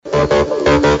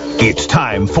It's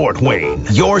time, Fort Wayne.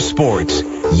 Your sports,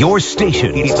 your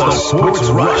station. It's the Sports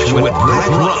Rush with Brett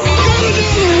Rump.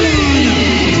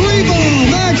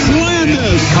 Max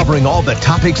Landis. Covering all the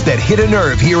topics that hit a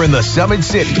nerve here in the Summit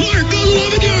City. Clark goes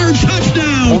 11 yards,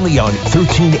 touchdown. Only on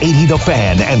 1380 The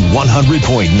Fan and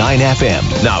 100.9 FM.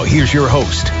 Now here's your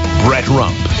host, Brett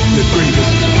Rump. The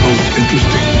greatest, most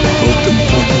interesting, most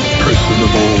important person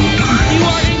of all time. You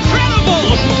are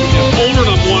incredible. Older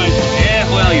than one. Yeah,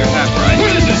 well, you're half right.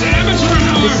 What is this, amateur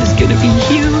hour? This is gonna be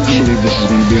huge. I believe this is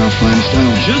going to be our finest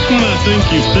hour. Just when I think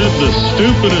you said the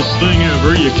stupidest thing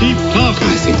ever, you keep talking.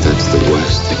 I think that's the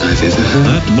worst thing I've ever heard.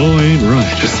 That boy ain't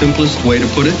right. The simplest way to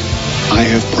put it, I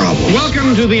have problems.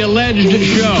 Welcome to the alleged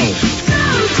show.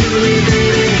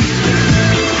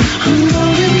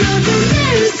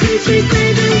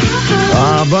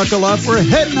 Buckle up. We're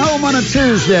heading home on a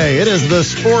Tuesday. It is the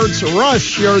Sports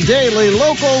Rush, your daily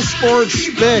local sports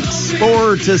fix,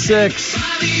 4 to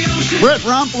 6. Brett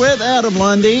Rump with Adam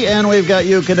Lundy, and we've got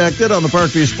you connected on the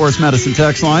Parkview Sports Medicine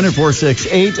text line at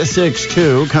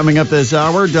 46862. Coming up this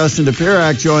hour, Dustin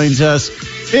Dopirak joins us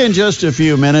in just a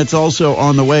few minutes. Also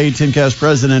on the way, TinCast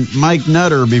President Mike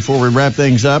Nutter before we wrap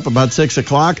things up about 6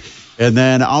 o'clock. And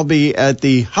then I'll be at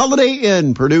the Holiday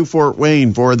Inn, Purdue, Fort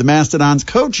Wayne, for the Mastodons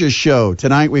Coaches Show.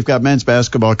 Tonight, we've got men's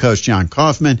basketball coach John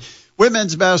Kaufman,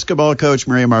 women's basketball coach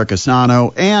Maria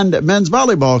Marcasano, and men's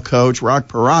volleyball coach Rock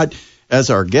Parat as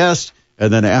our guest.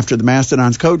 And then after the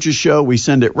Mastodons Coaches Show, we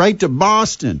send it right to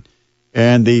Boston.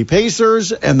 And the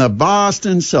Pacers and the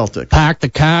Boston Celtics. Pack the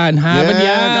car and have it,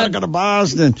 gotta go to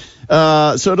Boston.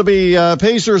 So it'll be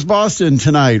Pacers-Boston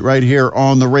tonight right here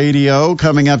on the radio.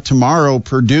 Coming up tomorrow,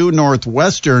 Purdue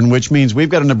Northwestern, which means we've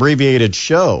got an abbreviated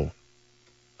show.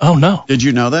 Oh, no. Did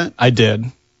you know that? I did.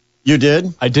 You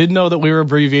did? I did know that we were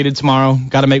abbreviated tomorrow.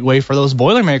 Got to make way for those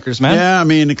Boilermakers, man. Yeah, I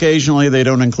mean, occasionally they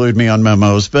don't include me on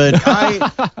memos. But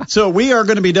so we are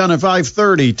going to be done at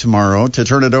 5:30 tomorrow to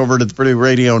turn it over to the Purdue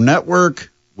Radio Network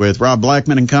with Rob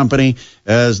Blackman and company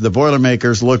as the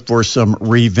Boilermakers look for some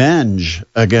revenge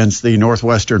against the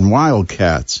Northwestern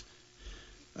Wildcats.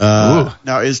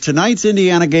 Now, is tonight's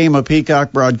Indiana game a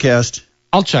Peacock broadcast?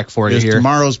 I'll check for you Is here.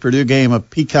 tomorrow's Purdue game a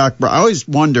Peacock? I always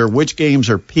wonder which games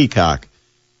are Peacock.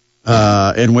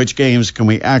 And which games can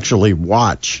we actually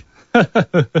watch?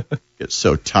 Get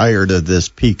so tired of this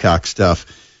Peacock stuff.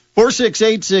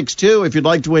 46862, if you'd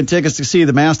like to win tickets to see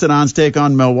the Mastodons take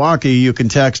on Milwaukee, you can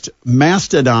text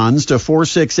Mastodons to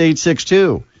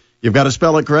 46862. You've got to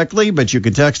spell it correctly, but you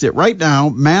can text it right now,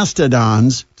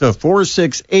 Mastodons to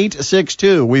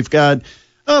 46862. We've got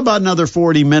about another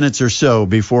 40 minutes or so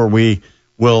before we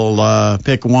will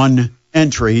pick one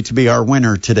entry to be our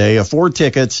winner today of 4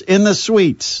 tickets in the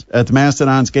suites at the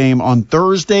Mastodons game on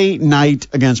Thursday night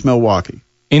against Milwaukee.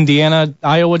 Indiana,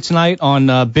 Iowa tonight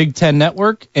on Big Ten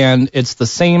Network, and it's the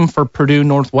same for Purdue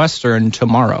Northwestern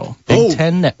tomorrow. Big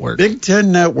Ten Network. Big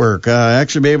Ten Network.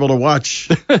 Actually be able to watch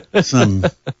some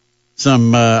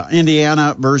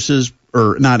Indiana versus,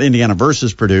 or not Indiana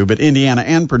versus Purdue, but Indiana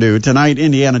and Purdue. Tonight,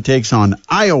 Indiana takes on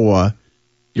Iowa.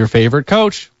 Your favorite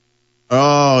coach.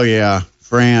 Oh, yeah.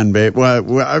 Fran, babe.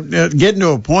 Well, I'm getting to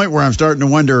a point where I'm starting to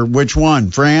wonder which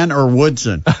one, Fran or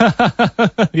Woodson.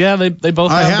 Yeah, they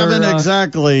both. I haven't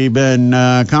exactly been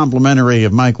complimentary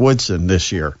of Mike Woodson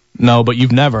this year. No, but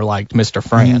you've never liked Mr.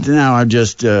 Fran. No, I'm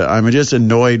just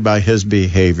annoyed by his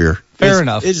behavior. Fair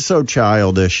enough. It's so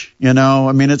childish, you know.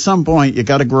 I mean, at some point you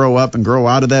got to grow up and grow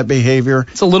out of that behavior.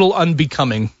 It's a little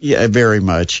unbecoming. Yeah, very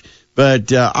much.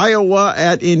 But Iowa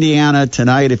at Indiana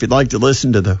tonight, if you'd like to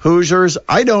listen to the Hoosiers.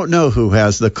 I don't know who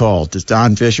has the call. Does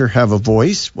Don Fisher have a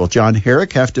voice? Will John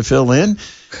Herrick have to fill in?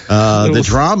 The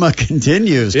drama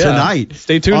continues tonight.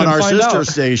 Stay tuned on our sister out.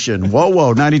 station,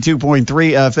 Whoa, 92.3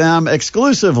 FM,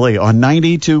 exclusively on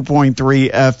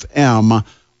 92.3 FM,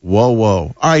 Whoa.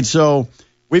 All right, so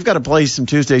we've got to play some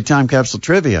Tuesday Time Capsule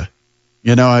Trivia.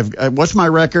 You know, what's my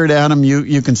record, Adam?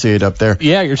 You can see it up there.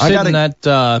 Yeah, you're sitting at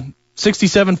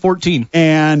 67-14.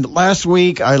 And last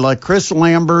week, I let Chris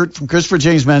Lambert from Christopher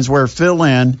James Menswear fill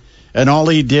in, and all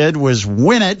he did was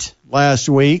win it last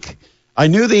week. I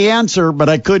knew the answer, but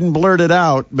I couldn't blurt it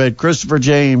out. But Christopher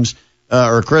James,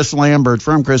 or Chris Lambert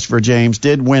from Christopher James,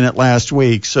 did win it last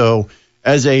week. So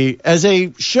as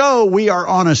a show, we are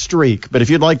on a streak. But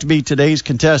if you'd like to be today's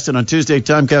contestant on Tuesday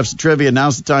Time Capsule Trivia,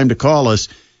 now's the time to call us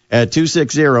at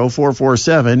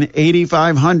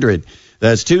 260-447-8500.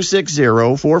 That's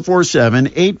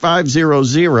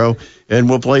 260-447-8500, and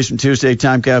we'll play some Tuesday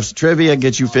Time Capsule Trivia,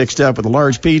 get you fixed up with a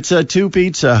large pizza to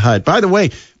Pizza Hut. By the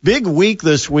way, big week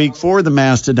this week for the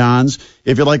Mastodons.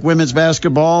 If you like women's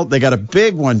basketball, they got a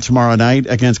big one tomorrow night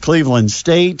against Cleveland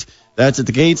State. That's at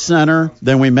the Gates Center.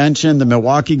 Then we mentioned the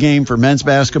Milwaukee game for men's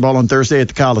basketball on Thursday at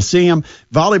the Coliseum.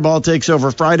 Volleyball takes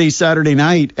over Friday, Saturday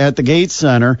night at the Gates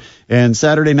Center. And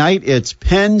Saturday night, it's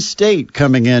Penn State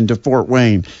coming into Fort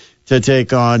Wayne to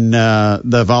take on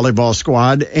the volleyball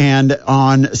squad. And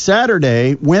on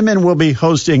Saturday, women will be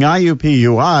hosting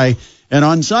IUPUI. And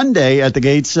on Sunday at the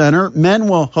Gates Center, men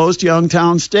will host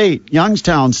Youngstown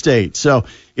State. So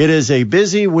it is a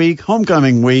busy week,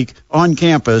 homecoming week on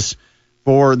campus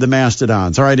for the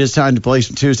Mastodons. All right, it's time to play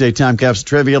some Tuesday Time Capsule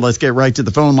Trivia. Let's get right to the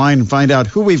phone line and find out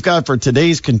who we've got for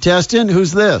today's contestant.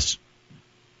 Who's this?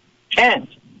 Kent.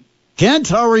 Kent,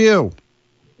 how are you?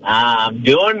 I'm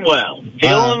doing well.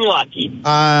 Feeling lucky.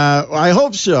 I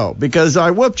hope so, because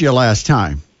I whooped you last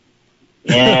time.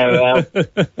 Yeah, well.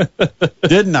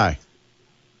 Didn't I?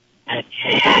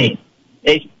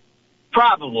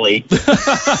 Probably.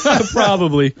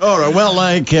 Probably. All right,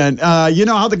 well, Kent, you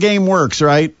know how the game works,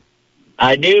 right?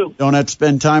 I do. Don't have to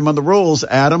spend time on the rules.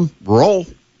 Adam, roll.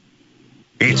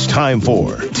 It's time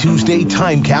for Tuesday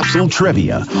Time Capsule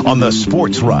Trivia on the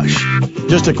Sports Rush.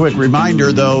 Just a quick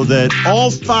reminder, though, that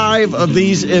all 5 of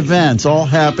these events all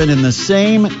happen in the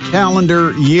same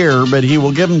calendar year, but he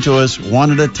will give them to us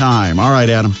one at a time. All right,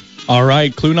 Adam. All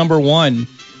right, clue number 1.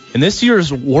 In this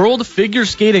year's World Figure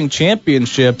Skating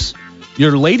Championships,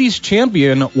 your ladies'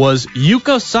 champion was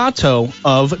Yuka Sato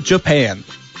of Japan.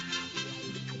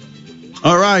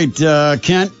 All right,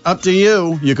 Kent, up to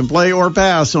you. You can play or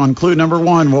pass on clue number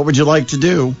 1. What would you like to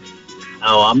do?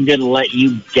 Oh, I'm going to let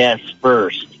you guess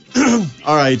first.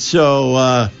 All right, so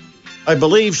I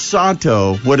believe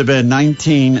Sato would have been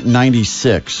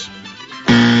 1996.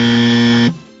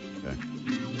 Okay.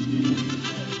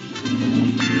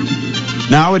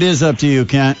 Now it is up to you,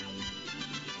 Kent.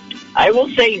 I will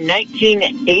say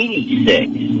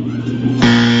 1986.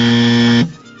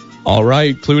 All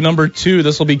right, clue number 2.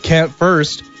 This will be Kent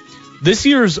first. This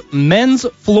year's men's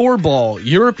floorball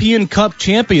European Cup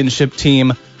Championship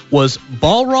team was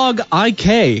Balrog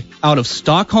IK out of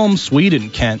Stockholm,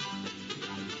 Sweden, Kent.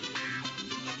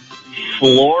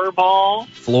 Floorball?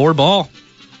 Floorball.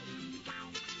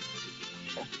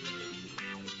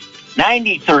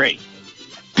 93.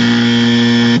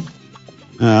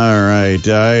 All right,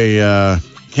 I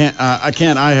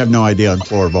have no idea on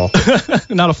floorball.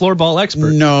 Not a floorball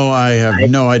expert. No, I have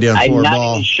no idea on floorball. I'm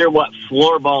not even sure what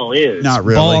floorball is. Not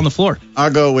really. Ball on the floor.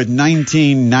 I'll go with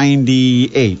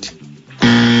 1998.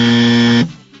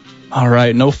 All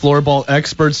right, no floorball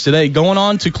experts today. Going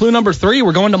on to clue number 3,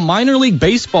 we're going to minor league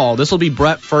baseball. This will be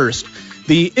Brett first.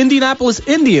 The Indianapolis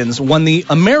Indians won the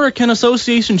American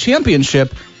Association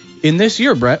Championship in this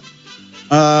year, Brett.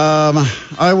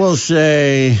 I will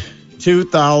say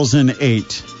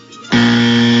 2008.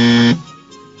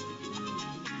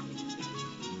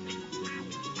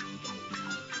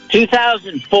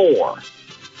 2004.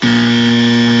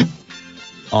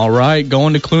 All right,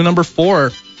 going to clue number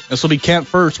 4. This will be Kent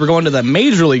first. We're going to the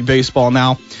Major League Baseball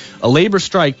now. A labor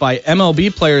strike by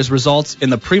MLB players results in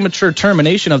the premature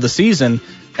termination of the season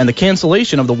and the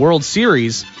cancellation of the World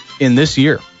Series in this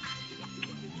year.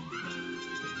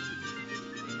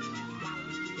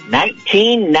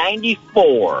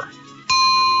 1994.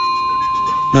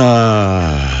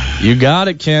 You got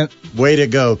it, Kent. Way to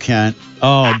go, Kent.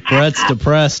 Oh, Brett's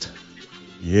depressed.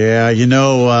 Yeah, you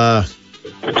know,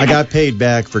 I got paid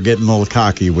back for getting a little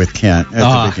cocky with Kent at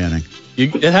the beginning.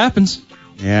 It happens.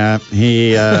 Yeah,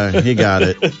 he got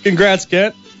it. Congrats,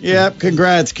 Kent. Yep,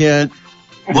 congrats, Kent.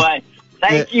 Why,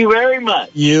 thank you very much.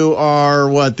 You are,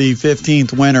 the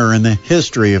 15th winner in the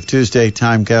history of Tuesday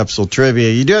Time Capsule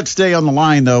Trivia. You do have to stay on the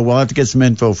line, though. We'll have to get some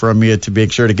info from you to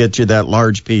make sure to get you that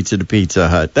large pizza to Pizza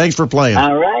Hut. Thanks for playing.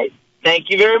 All right. Thank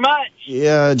you very much.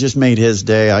 Yeah, just made his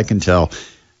day, I can tell.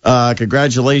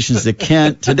 Congratulations to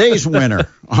Kent, today's winner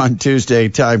on Tuesday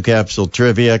Time Capsule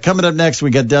Trivia. Coming up next, we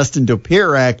got Dustin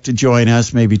Dopirak to join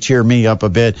us, maybe cheer me up a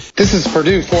bit. This is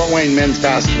Purdue Fort Wayne men's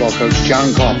basketball coach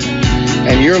John Kaufman,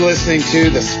 and you're listening to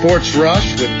the Sports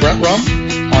Rush with Brett Rump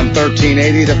on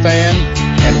 1380 The Fan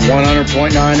and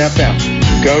 100.9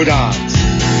 FM. Go Dons!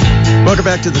 Welcome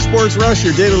back to the Sports Rush,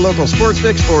 your daily local sports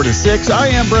fix, 4 to 6. I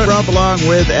am Brett Rump along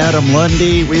with Adam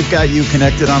Lundy. We've got you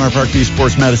connected on our Parkview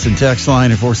Sports Medicine text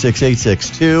line at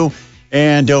 46862.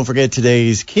 And don't forget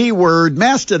today's keyword,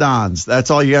 Mastodons. That's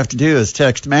all you have to do is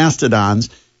text Mastodons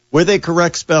with a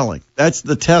correct spelling. That's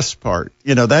the test part.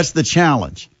 That's the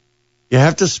challenge. You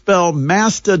have to spell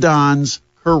Mastodons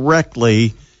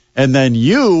correctly. And then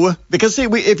because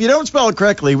if you don't spell it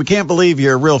correctly, we can't believe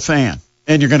you're a real fan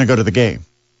and you're going to go to the game.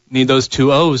 Need those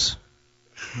 2 O's.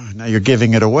 Now you're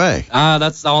giving it away.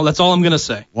 That's all I'm going to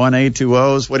say. 1 A, 2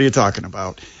 O's. What are you talking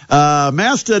about?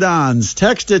 Mastodons,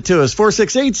 text it to us,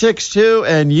 46862,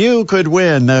 and you could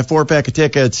win a 4-pack of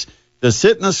tickets to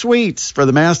sit in the suites for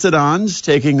the Mastodons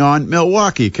taking on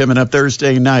Milwaukee coming up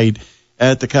Thursday night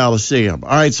at the Coliseum. All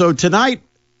right, so tonight,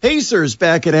 Pacers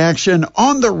back in action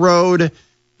on the road.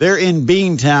 They're in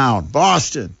Beantown,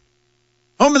 Boston,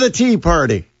 home of the Tea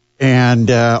Party, and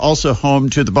also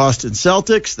home to the Boston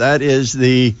Celtics. That is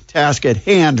the task at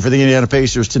hand for the Indiana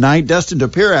Pacers tonight. Dustin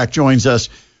Dopirak joins us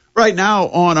right now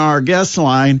on our guest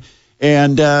line.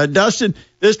 And, Dustin,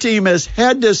 this team has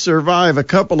had to survive a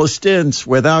couple of stints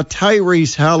without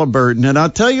Tyrese Halliburton. And I'll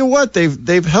tell you what,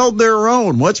 they've held their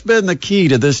own. What's been the key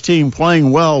to this team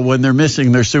playing well when they're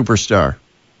missing their superstar?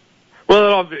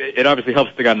 Well, it obviously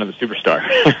helps they got another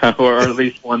superstar, or at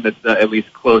least one that's at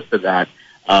least close to that,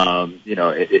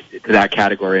 to that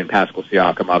category. And Pascal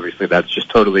Siakam, obviously, that's just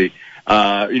totally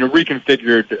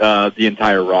reconfigured the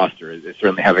entire roster. They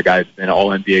certainly have a guy that's been an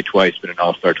All-NBA twice, been an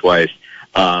All-Star twice.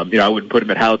 I wouldn't put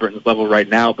him at Halliburton's level right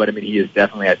now, but, I mean, he is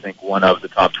definitely, I think, one of the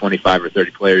top 25 or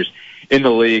 30 players in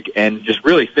the league and just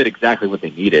really fit exactly what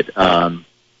they needed.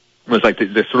 It was like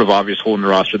the sort of obvious hole in the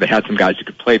roster. They had some guys who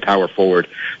could play power forward,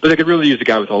 but they could really use a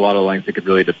guy with a lot of length that could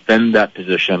really defend that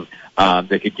position.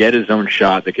 They could get his own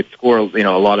shot. They could score, a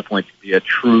lot of points, be a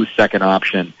true second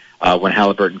option when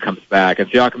Halliburton comes back. And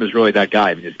Siakam is really that guy.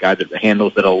 I mean, he's a guy that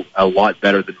handles it a lot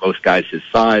better than most guys his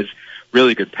size.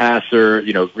 Really good passer,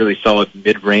 really solid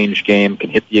mid-range game, can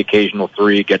hit the occasional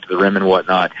three, get to the rim and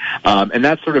whatnot. And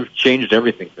that sort of changed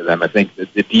everything for them. I think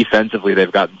that defensively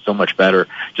they've gotten so much better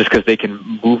just because they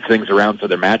can move things around so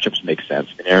their matchups make sense.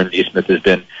 And Aaron Nesmith has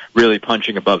been really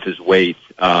punching above his weight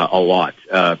a lot,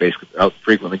 basically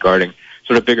frequently guarding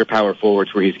sort of bigger power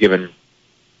forwards where he's given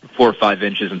 4 or 5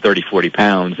 inches and 30, 40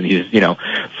 pounds, and he's,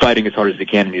 fighting as hard as he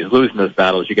can, and he's losing those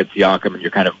battles. You get Siakam, and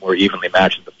you're kind of more evenly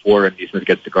matched at the 4, and Nesmith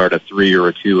gets to guard a 3 or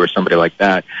a 2 or somebody like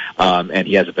that, and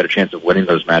he has a better chance of winning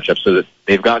those matchups. So that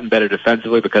they've gotten better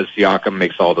defensively because Siakam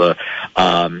makes all the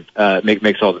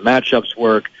makes all the matchups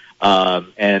work.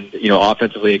 And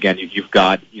offensively, again, you've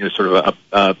got, sort of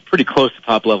a pretty close to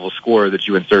top level scorer that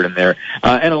you insert in there.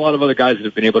 And a lot of other guys that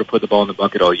have been able to put the ball in the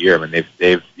bucket all year. I mean,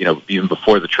 they've, even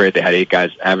before the trade, they had 8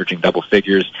 guys averaging double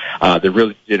figures. They're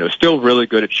really, still really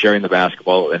good at sharing the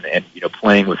basketball and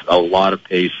playing with a lot of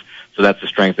pace. So that's the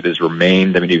strength that has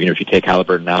remained. I mean, even if you take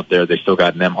Halliburton out there, they still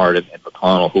got Nembhard and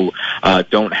McConnell, who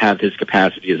don't have his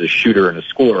capacity as a shooter and a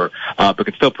scorer, but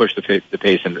can still push the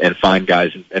pace and find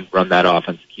guys and run that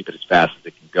offense and keep it as fast as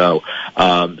it can go.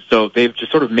 So they've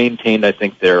just sort of maintained, I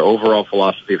think, their overall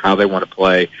philosophy of how they want to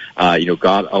play.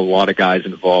 Got a lot of guys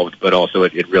involved, but also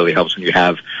it really helps when you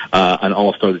have an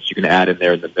all-star that you can add in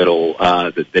there in the middle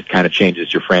that kind of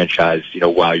changes your franchise,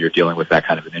 while you're dealing with that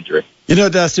kind of an injury.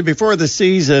 Dustin, before the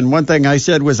season, one thing I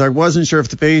said was I wasn't sure if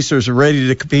the Pacers were ready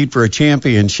to compete for a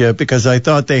championship because I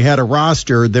thought they had a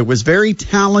roster that was very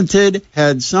talented,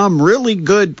 had some really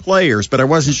good players, but I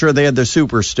wasn't sure they had their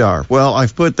superstar. Well,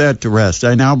 I've put that to rest.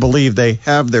 I now believe they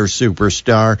have their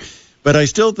superstar, but I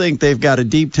still think they've got a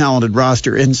deep, talented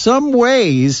roster. In some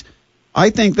ways, I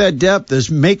think that depth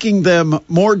is making them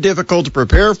more difficult to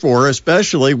prepare for,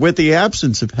 especially with the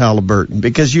absence of Halliburton,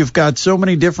 because you've got so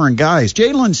many different guys.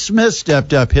 Jalen Smith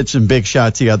stepped up, hit some big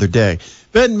shots the other day.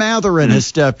 Ben Mathurin has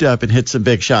stepped up and hit some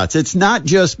big shots. It's not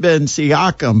just been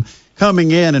Siakam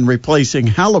coming in and replacing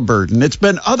Halliburton. It's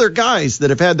been other guys that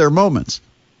have had their moments.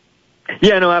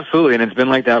 Yeah, no, absolutely, and it's been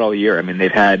like that all year. I mean,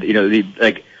 they've had,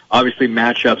 obviously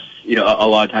matchups, a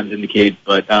lot of times indicate,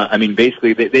 but,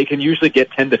 basically they can usually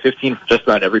get 10 to 15 from just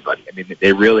about everybody. I mean,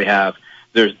 they really have,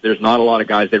 there's not a lot of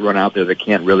guys that run out there that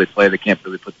can't really play, that can't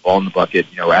really put the ball in the bucket,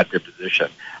 at their position,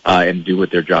 and do what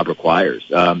their job requires.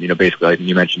 Basically, like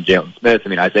you mentioned Jalen Smith. I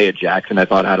mean, Isaiah Jackson, I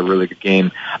thought, had a really good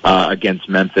game, against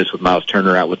Memphis with Miles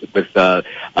Turner out with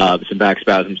some back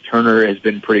spasms. Turner has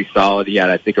been pretty solid. He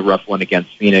had, I think, a rough one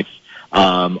against Phoenix.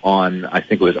 I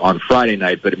think it was on Friday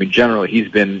night, but generally he's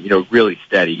been, really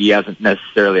steady. He hasn't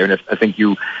necessarily, and I think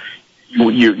you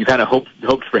kind of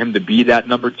hoped for him to be that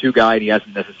number 2 guy, and he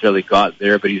hasn't necessarily got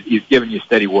there, but he's given you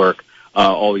steady work,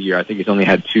 all year. I think he's only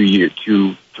had 3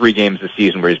 games this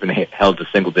season where he's been held to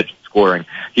single digit scoring.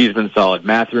 He's been solid.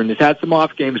 Mathurin has had some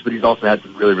off games, but he's also had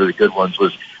some really, really good ones.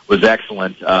 Was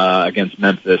excellent, against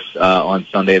Memphis, on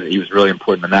Sunday. He was really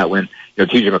important in that win.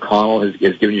 TJ McConnell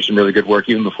has given you some really good work.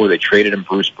 Even before they traded him,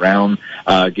 Bruce Brown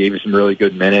gave you some really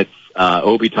good minutes.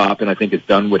 Obi Toppin, I think, has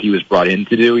done what he was brought in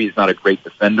to do. He's not a great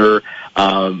defender,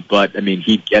 but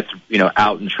he gets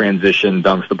out in transition,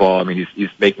 dunks the ball. He's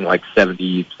making like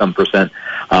 70%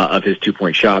 of his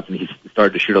 2-point shots, and he's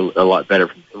started to shoot a lot better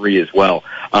from three as well.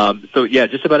 So yeah,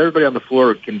 just about everybody on the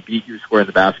floor can beat you square in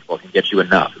the basketball, can get you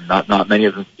enough. Not many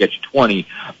of them can get you 20,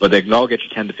 but they can all get you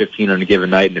 10 to 15 on a given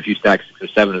night. And if you stack 6 or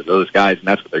 7 of those guys, and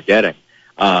that's what they're getting,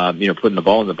 putting the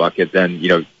ball in the bucket, then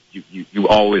you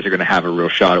always are going to have a real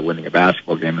shot at winning a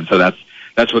basketball game. And so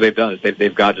that's what they've done. Is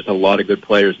they've got just a lot of good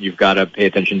players, and you've got to pay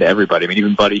attention to everybody. I mean,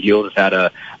 even Buddy Hield has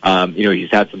had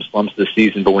he's had some slumps this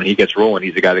season, but when he gets rolling,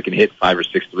 he's a guy that can hit 5 or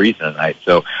 6 threes in a night.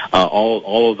 So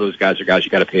all of those guys are guys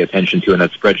you got to pay attention to, and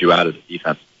that spreads you out as a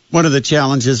defense. One of the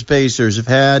challenges Pacers have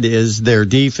had is their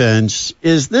defense.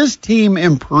 Is this team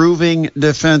improving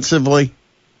defensively?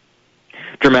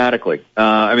 Dramatically.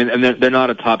 And they're not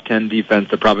a top 10 defense.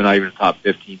 They're probably not even a top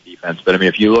 15 defense. But I mean,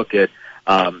 if you look at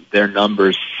their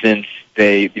numbers since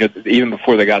they, even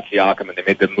before they got Siakam and they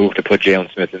made the move to put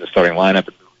Jalen Smith in the starting lineup,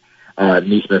 and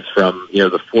Nesmith from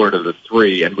the 4 to the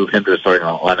 3, and move him to the starting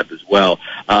lineup as well.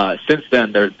 Since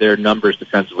then, their numbers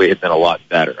defensively have been a lot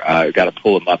better. Got to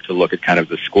pull them up to look at kind of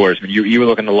the scores. I mean, you were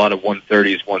looking at a lot of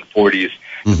 130s, 140s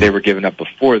that they were giving up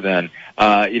before then.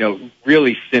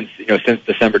 Really since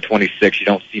December 26th, you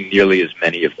don't see nearly as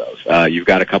many of those. You've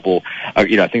got a couple.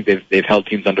 I think they've held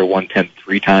teams under 110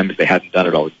 3 times. They hadn't done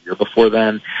it all year before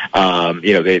then.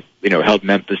 They held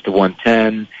Memphis to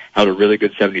 110. Held a really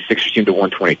good 76ers team to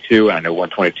 122. I know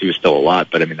 122 is still a lot,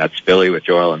 but I mean, that's Philly with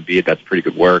Joel Embiid. That's pretty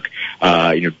good work.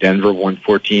 Denver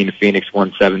 114, Phoenix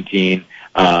 117.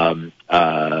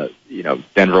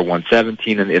 Denver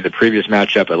 117 in the previous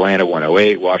matchup, Atlanta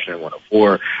 108, Washington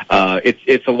 104.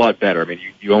 It's a lot better. I mean,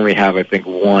 you only have, I think,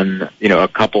 a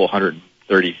couple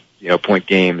 130, point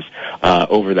games,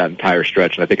 over that entire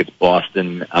stretch. And I think it's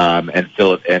Boston, and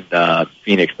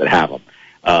Phoenix that have them.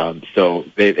 So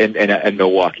they and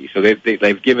Milwaukee. So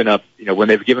they've given up. When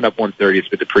they've given up 130, it's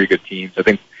been a pretty good teams. I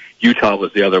think Utah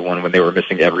was the other one when they were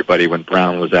missing everybody. When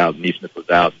Brown was out, Nesmith was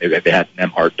out. They had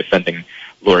Nembhard defending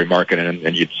Lauri Markkanen,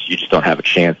 and you just don't have a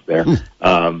chance there.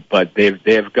 But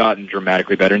they've gotten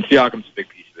dramatically better. And Siakam's a big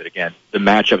piece of it. Again, the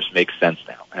matchups make sense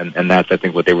now, and that's I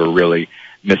think what they were really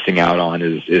missing out on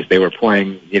is they were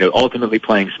playing ultimately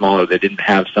playing smaller. They didn't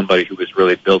have somebody who was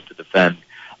really built to defend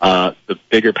the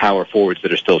bigger power forwards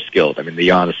that are still skilled. I mean, the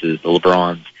Giannis's, the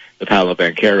LeBrons, the Paolo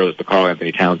Bancheros, the Karl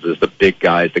Anthony Townses, the big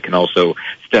guys that can also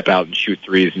step out and shoot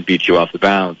threes and beat you off the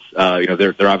bounce.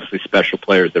 They're obviously special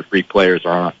players. They're freak players.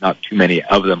 There are not too many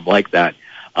of them like that.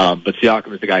 But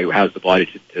Siakam is the guy who has the body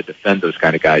to defend those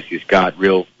kind of guys. He's got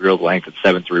real length at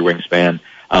 7'3" wingspan,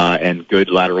 and good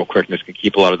lateral quickness, can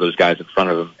keep a lot of those guys in front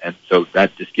of him. And so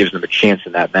that just gives them a chance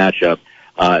in that matchup.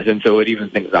 And so it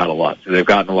evens things out a lot. So they've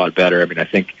gotten a lot better. I mean, I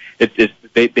think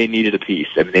they needed a piece.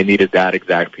 I mean, they needed that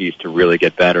exact piece to really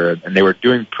get better. And they were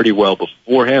doing pretty well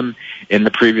before him in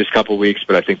the previous couple of weeks,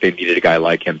 but I think they needed a guy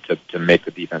like him to make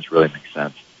the defense really make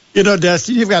sense.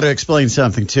 Dustin, you've got to explain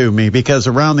something to me, because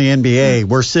around the NBA,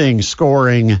 we're seeing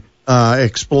scoring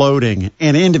exploding,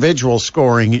 and individual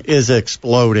scoring is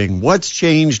exploding. What's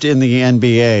changed in the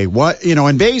NBA?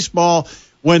 In baseball,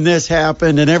 when this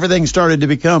happened and everything started to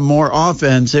become more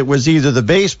offense, it was either the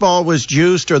baseball was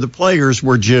juiced or the players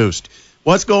were juiced.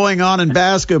 What's going on in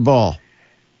basketball?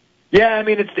 Yeah, I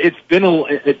mean, it's been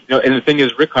and the thing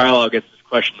is, Rick Carlisle gets this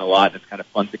question a lot, and it's kind of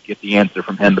fun to get the answer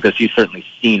from him because he's certainly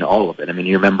seen all of it. I mean,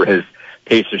 you remember his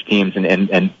Pacers teams and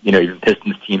even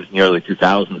Pistons teams in the early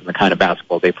 2000s and the kind of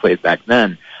basketball they played back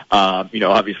then.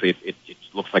 Obviously it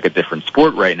looks like a different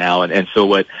sport right now. And so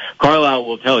what Carlisle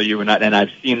will tell you, and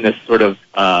I've seen this sort of,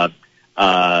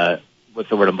 what's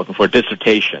the word I'm looking for?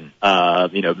 Dissertation,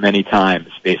 many times,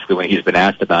 basically, when he's been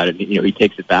asked about it. He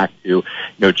takes it back to,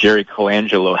 Jerry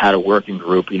Colangelo had a working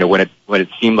group, when it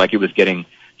seemed like it was getting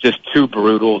just too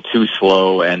brutal, too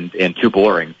slow, and too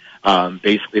boring.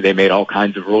 Basically, they made all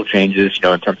kinds of rule changes,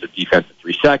 in terms of defense at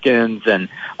 3 seconds and,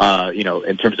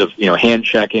 in terms of, hand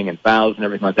checking and fouls and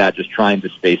everything like that, just trying to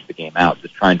space the game out,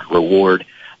 just trying to reward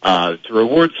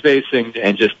spacing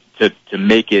and just to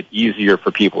make it easier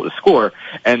for people to score.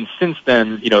 And since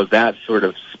then, that sort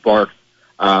of sparked,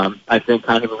 I think,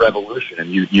 kind of a revolution. And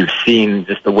you've seen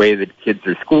just the way that kids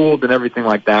are schooled and everything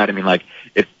like that. I mean,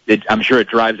 I'm sure it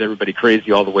drives everybody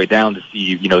crazy all the way down to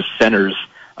see, centers,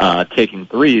 taking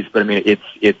threes, but I mean,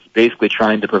 it's basically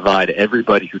trying to provide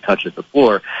everybody who touches the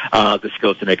floor, the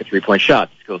skills to make a 3-point shot,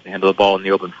 the skills to handle the ball on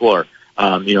the open floor,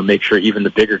 make sure even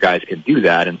the bigger guys can do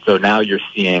that. And so now you're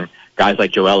seeing guys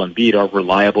like Joel Embiid are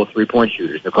reliable 3-point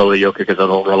shooters. Nikola Jokic is a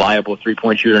reliable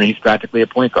 3-point shooter, and he's practically a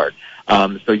point guard.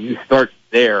 So you start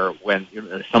there when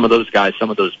some of those guys, some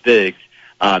of those bigs,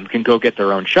 can go get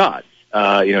their own shots.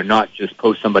 Not just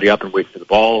post somebody up and wait for the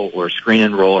ball or screen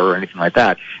and roll or anything like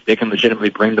that. They can legitimately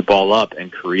bring the ball up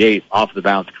and create off the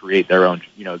bounce, create their own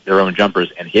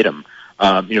jumpers and hit them.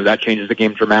 that changes the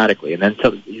game dramatically. And then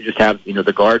you just have,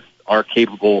 the guards are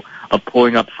capable of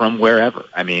pulling up from wherever.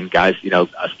 I mean, guys,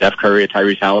 Steph Curry or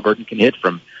Tyrese Halliburton can hit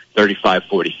from 35,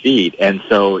 40 feet. And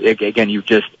so, again,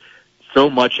 so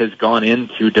much has gone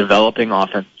into developing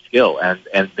offensive skill,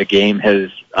 and the game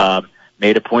has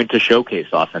made a point to showcase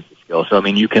offensive skill. So, I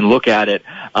mean, you can look at it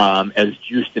as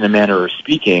juiced in a manner of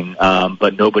speaking,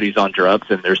 but nobody's on drugs,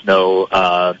 and there's no,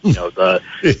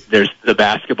 there's the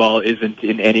basketball isn't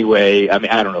in any way. I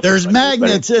mean, I don't know. There's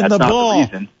magnets in the ball.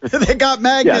 They got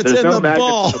magnets in the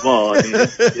ball. I mean,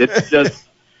 it's just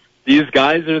these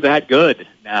guys are that good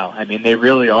now. I mean, they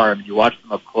really are. I mean, you watch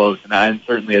them up close, and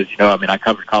certainly, as you know, I mean, I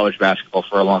covered college basketball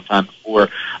for a long time before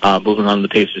moving on to the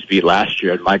Pacers beat last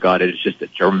year. And my God, it is just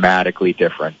dramatically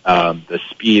different. The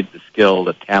speed, the skill,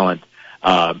 the talent.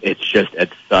 It's just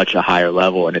at such a higher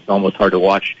level, and it's almost hard to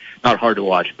watch. Not hard to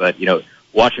watch, but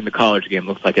watching the college game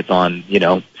looks like it's on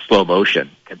slow motion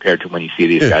compared to when you see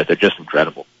these guys. They're just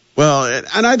incredible. Well,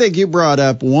 and I think you brought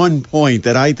up one point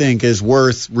that I think is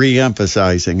worth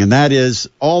reemphasizing, and that is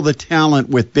all the talent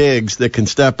with bigs that can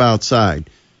step outside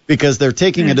because they're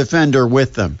taking a defender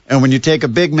with them. And when you take a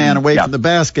big man away from the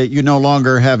basket, you no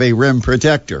longer have a rim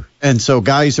protector. And so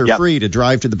guys are free to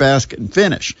drive to the basket and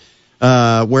finish,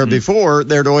 where before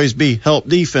there'd always be help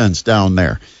defense down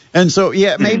there. And so,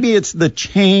 maybe it's the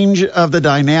change of the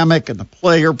dynamic and the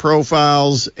player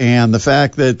profiles and the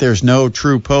fact that there's no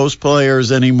true post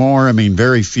players anymore. I mean,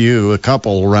 very few, a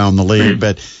couple around the league,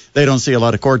 but they don't see a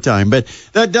lot of court time. But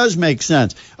that does make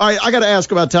sense. All right, I got to ask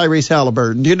about Tyrese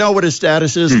Halliburton. Do you know what his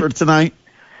status is for tonight?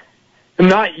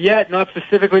 Not yet, not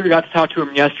specifically. We got to talk to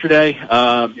him yesterday.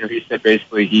 He said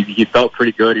basically he felt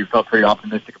pretty good. He felt pretty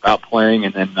optimistic about playing,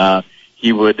 and then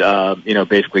he would,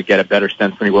 basically get a better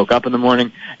sense when he woke up in the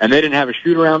morning. And they didn't have a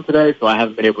shoot around today, so I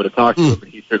haven't been able to talk to him. But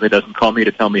he certainly doesn't call me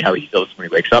to tell me how he feels when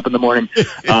he wakes up in the morning.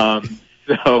 I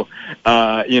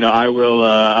will.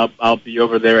 I'll be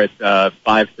over there at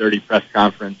 5:30 press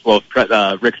conference. Well,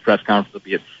 Rick's press conference will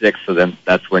be at 6, so then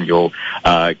that's when you'll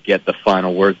get the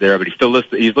final word there. But he's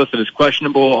listed as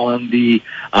questionable on the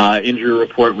injury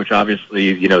report, which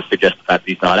obviously suggests the fact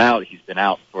that he's not out. He's been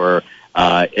out for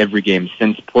every game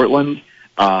since Portland.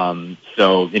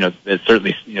 It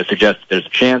certainly suggests there's a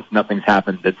chance. Nothing's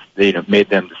happened that's made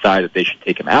them decide that they should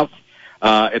take him out.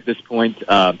 At this point,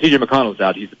 TJ McConnell's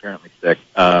out. He's apparently sick,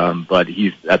 but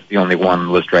that's the only one on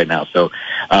the list right now. So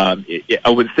I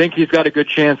would think he's got a good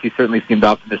chance. He certainly seemed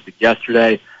optimistic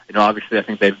yesterday. Obviously, I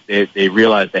think they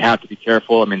realize they have to be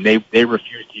careful. I mean, they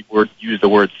refuse to use the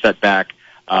word setback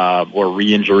or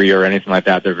re-injury or anything like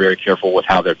that. They're very careful with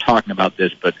how they're talking about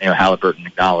this. But Halliburton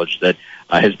acknowledged that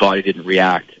his body didn't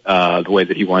react the way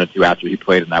that he wanted to after he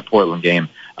played in that Portland game.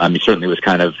 He certainly was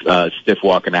kind of stiff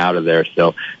walking out of there.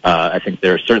 So I think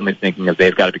they're certainly thinking that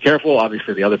they've got to be careful.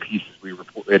 Obviously, the other pieces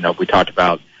we talked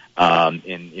about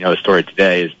in a story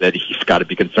today is that he's got to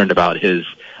be concerned about his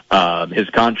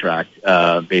contract.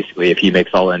 Basically, if he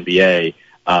makes All NBA,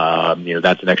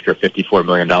 that's an extra $54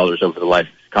 million over the life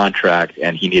of his contract,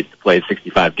 and he needs to play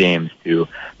 65 games to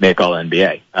make All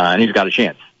NBA, and he's got a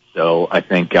chance. So I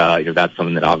think that's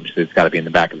something that obviously has got to be in the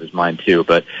back of his mind too.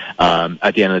 But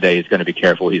at the end of the day, he's going to be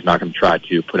careful. He's not going to try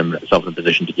to put himself in a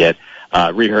position to get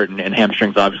re-hurt. And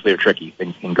hamstrings obviously are tricky.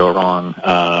 Things can go wrong.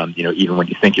 Even when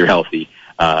you think you're healthy,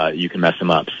 you can mess him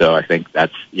up. So I think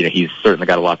that's he's certainly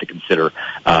got a lot to consider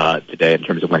today in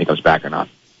terms of when he comes back or not.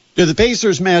 Do the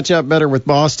Pacers match up better with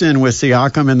Boston with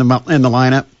Siakam in the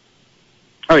lineup?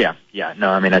 Oh yeah. No,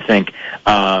 I mean, I think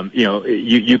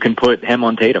you can put him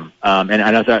on Tatum, and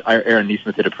I thought Aaron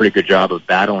Nesmith did a pretty good job of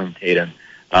battling Tatum,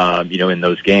 in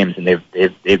those games, and they've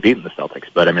beaten the Celtics.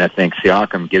 But I mean, I think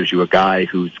Siakam gives you a guy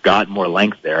who's got more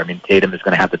length there. I mean, Tatum is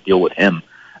going to have to deal with him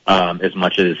as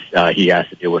much as he has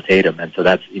to deal with Tatum, and so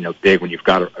that's big when you've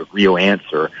got a real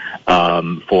answer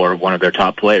for one of their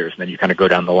top players, and then you kind of go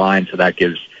down the line. So that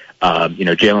gives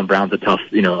Jaylen Brown's a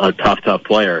tough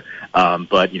player.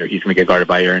 But he's going to get guarded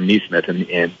by Aaron Nesmith, and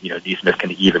Nesmith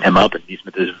can even him up, and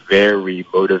Nesmith is very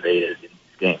motivated in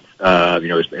these games.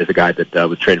 As a guy that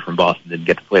was traded from Boston, didn't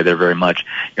get to play there very much.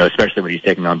 Especially when he's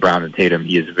taking on Brown and Tatum,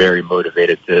 he is very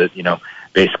motivated to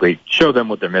basically show them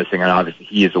what they're missing. And obviously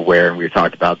he is aware, and we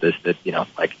talked about this, that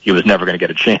he was never going to get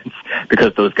a chance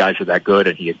because those guys are that good,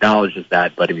 and he acknowledges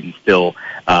that. But I mean, he still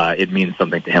it means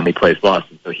something to him. He plays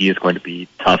Boston, so he is going to be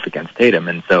tough against Tatum,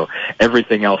 and so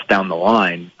everything else down the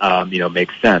line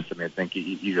makes sense. I mean, I think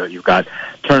you've got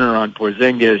Turner on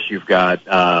Porzingis. You've got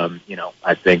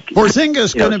I think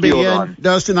Porzingis going to be in.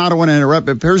 Dustin, I don't want to interrupt,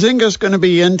 but Porzingis going to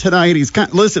be in tonight. He's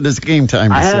listed as game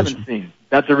time decision. I haven't seen.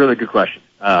 That's a really good question.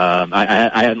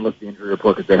 I hadn't looked at the injury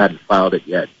report because they hadn't filed it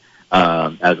yet.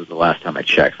 as of the last time I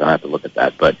checked. So I have to look at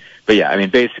that. But yeah, I mean,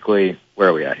 basically, where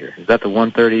are we at here? Is that the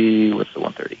 130? What's the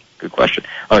 130? Good question.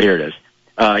 Oh, here it is.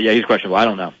 Yeah, he's questionable. I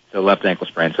don't know. So left ankle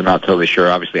sprain, so not totally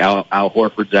sure. Obviously, Al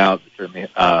Horford's out. Certainly,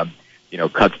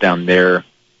 cuts down their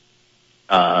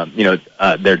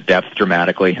depth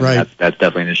dramatically. Right. That's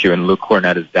definitely an issue. And Luke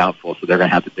Cornett is doubtful, so they're going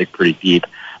to have to dig pretty deep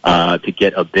to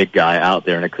get a big guy out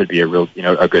there, and it could be a real,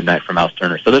 a good night for Mouse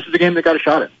Turner. So this is a game they got a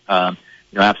shot at.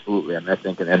 Absolutely. I mean, I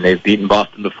think, and they've beaten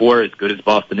Boston before. As good as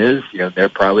Boston is, they're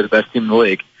probably the best team in the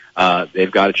league.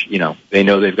 They've got, they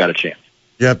know they've got a chance.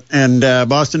 Yep, and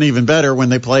Boston even better when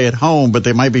they play at home, but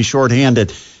they might be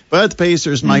shorthanded. But the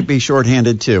Pacers might be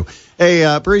shorthanded too. Hey,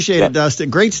 appreciate it, Dustin.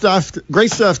 Great stuff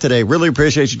today. Really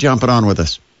appreciate you jumping on with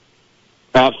us.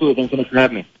 Absolutely. Thanks so much for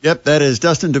having me. Yep, that is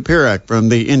Dustin Dopirak from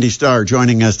the Indy Star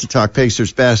joining us to talk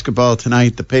Pacers basketball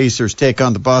tonight. The Pacers take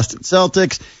on the Boston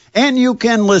Celtics, and you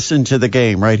can listen to the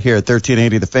game right here at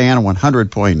 1380 The Fan,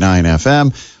 100.9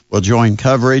 FM. We'll join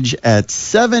coverage at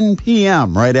 7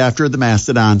 p.m. right after the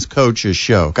Mastodons Coaches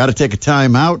Show. Got to take a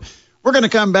time out. We're going to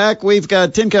come back. We've got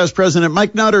TinCast President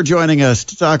Mike Nutter joining us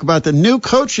to talk about the new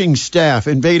coaching staff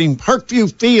invading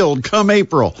Parkview Field come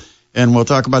April. And we'll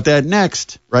talk about that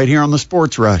next right here on the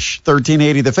Sports Rush,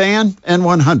 1380 The Fan and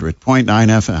 100.9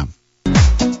 FM.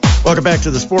 Welcome back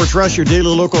to the Sports Rush, your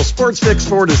daily local sports fix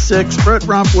 4 to 6. Brett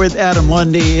Rump with Adam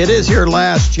Lundy. It is your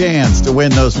last chance to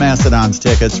win those Mastodons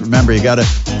tickets. Remember, you got to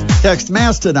text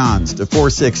Mastodons to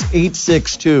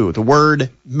 46862. The word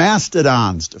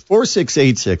Mastodons to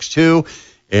 46862.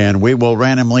 And we will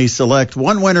randomly select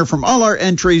one winner from all our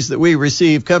entries that we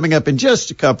receive coming up in just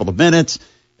a couple of minutes.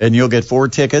 And you'll get 4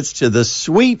 tickets to the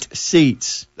Suite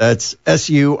Seats. That's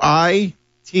SUITE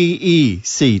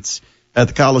seats at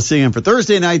the Coliseum for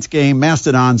Thursday night's game,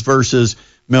 Mastodons versus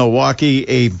Milwaukee,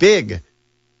 a big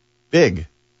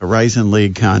Horizon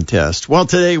League contest. Well,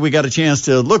 today we got a chance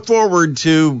to look forward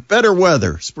to better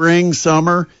weather, spring,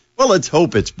 summer. Well, let's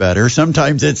hope it's better.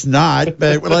 Sometimes it's not,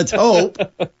 but let's hope.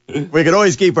 We can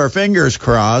always keep our fingers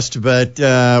crossed,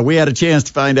 but we had a chance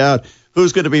to find out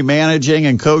who's going to be managing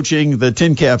and coaching the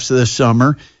Tin Caps this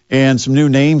summer. And some new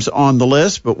names on the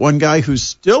list, but one guy who's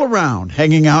still around,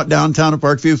 hanging out downtown at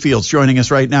Parkview Fields, joining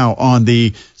us right now on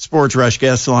the Sports Rush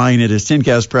guest line. It is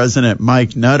TinCast President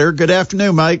Mike Nutter. Good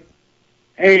afternoon, Mike.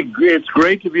 Hey, it's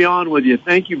great to be on with you.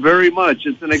 Thank you very much.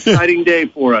 It's an exciting day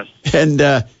for us. And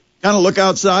kind of look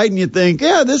outside and you think,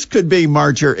 yeah, this could be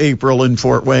March or April in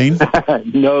Fort Wayne.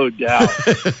 No doubt.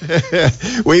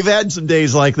 We've had some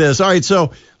days like this. All right,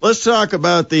 so let's talk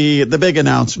about the big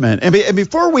announcement. And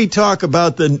before we talk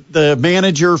about the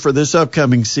manager for this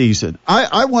upcoming season,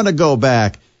 I want to go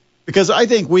back because I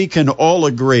think we can all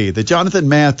agree that Jonathan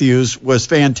Matthews was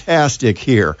fantastic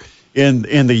here in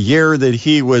the year that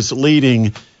he was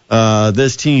leading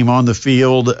this team on the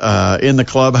field, in the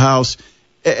clubhouse.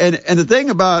 And the thing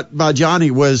about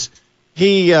Johnny was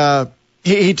he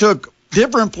took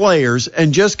different players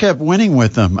and just kept winning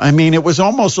with them. I mean, it was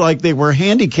almost like they were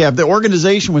handicapped. The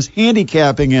organization was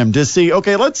handicapping him to see,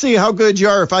 okay, let's see how good you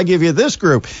are if I give you this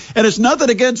group. And it's nothing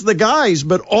against the guys,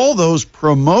 but all those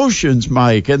promotions,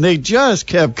 Mike, and they just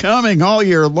kept coming all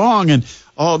year long. And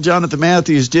all Jonathan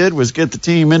Matthews did was get the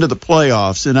team into the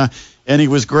playoffs. And he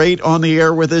was great on the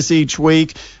air with us each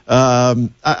week.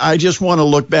 I just want to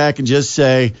look back and just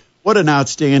say, what an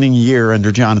outstanding year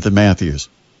under Jonathan Matthews.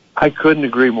 I couldn't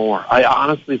agree more. I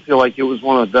honestly feel like it was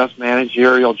one of the best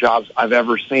managerial jobs I've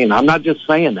ever seen. I'm not just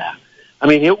saying that. I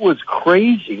mean, it was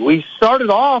crazy. We started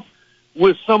off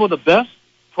with some of the best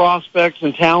prospects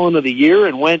and talent of the year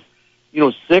and went,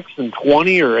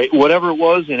 6-20 or whatever it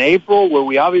was in April, where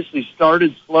we obviously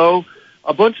started slow.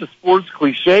 A bunch of sports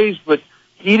cliches, but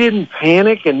he didn't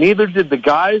panic, and neither did the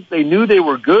guys. They knew they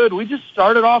were good. We just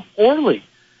started off poorly.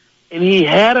 And he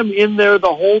had them in there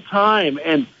the whole time,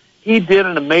 and he did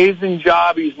an amazing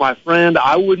job. He's my friend.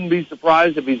 I wouldn't be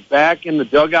surprised if he's back in the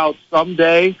dugout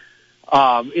someday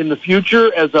in the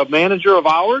future as a manager of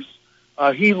ours.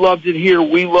 He loved it here.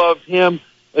 We loved him.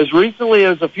 As recently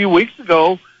as a few weeks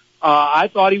ago, I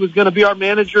thought he was going to be our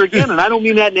manager again, and I don't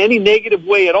mean that in any negative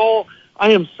way at all.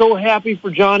 I am so happy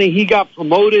for Johnny. He got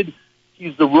promoted.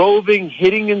 He's the roving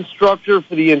hitting instructor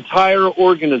for the entire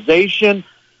organization.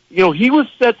 He was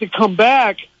set to come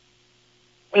back.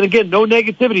 And again, no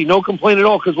negativity, no complaint at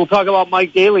all, because we'll talk about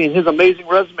Mike Daly and his amazing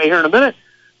resume here in a minute.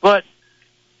 But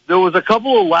there was a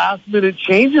couple of last-minute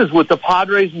changes with the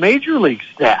Padres major league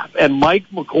staff. And Mike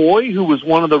McCoy, who was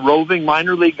one of the roving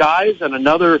minor league guys, and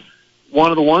another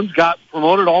one of the ones got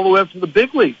promoted all the way up to the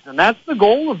big leagues. And that's the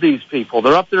goal of these people.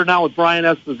 They're up there now with Brian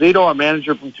Esposito, our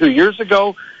manager from 2 years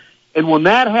ago. And when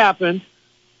that happened,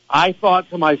 I thought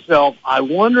to myself, I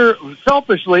wonder,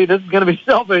 selfishly, this is going to be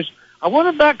selfish, I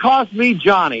wonder if that cost me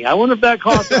Johnny. I wonder if that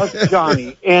cost us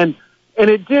Johnny. And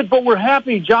it did, but we're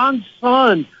happy. John's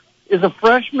son is a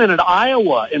freshman at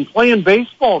Iowa and playing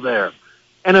baseball there.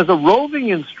 And as a roving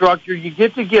instructor, you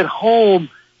get to get home.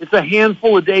 It's a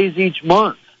handful of days each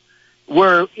month,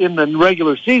 where in the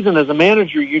regular season as a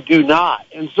manager, you do not.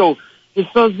 And so his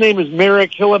son's name is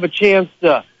Merrick. He'll have a chance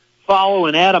to follow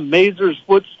in Adam Mazur's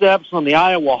footsteps on the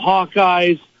Iowa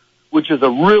Hawkeyes, which is a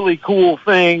really cool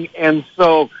thing. And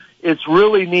so it's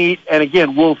really neat. And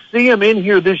again, we'll see him in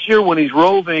here this year when he's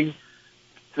roving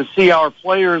to see our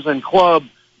players and club.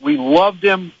 We loved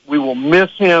him. We will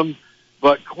miss him.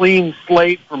 But clean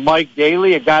slate for Mike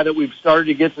Daly, a guy that we've started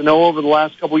to get to know over the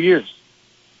last couple of years.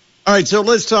 All right, so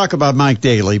let's talk about Mike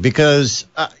Daly because,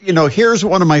 here's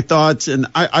one of my thoughts, and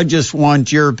I just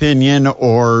want your opinion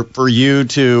or for you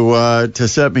to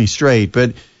set me straight.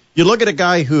 But you look at a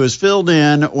guy who has filled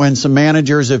in when some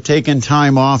managers have taken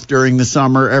time off during the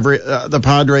summer. The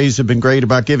Padres have been great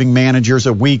about giving managers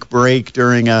a week break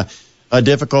during a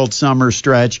difficult summer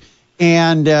stretch.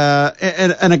 And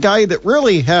a guy that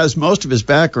really has most of his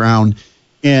background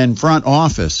in front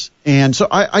office. And so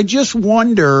I just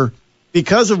wonder,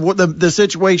 because of what the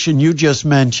situation you just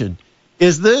mentioned,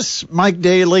 is this Mike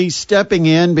Daly stepping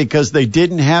in because they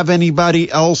didn't have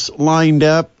anybody else lined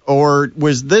up, or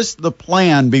was this the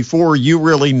plan before you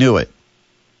really knew it?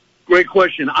 Great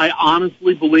question. I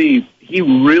honestly believe he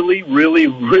really, really,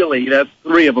 really, that's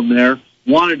three of them there,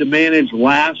 wanted to manage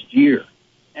last year.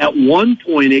 At one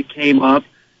point, it came up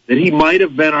that he might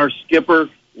have been our skipper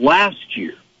last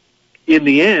year. In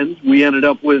the end, we ended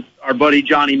up with our buddy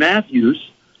Johnny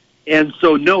Matthews. And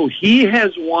so, no, he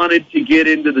has wanted to get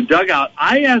into the dugout.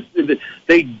 I asked him that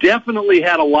they definitely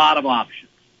had a lot of options,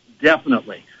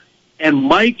 definitely. And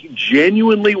Mike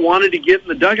genuinely wanted to get in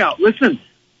the dugout. Listen,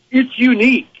 it's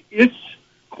unique. It's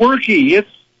quirky. It's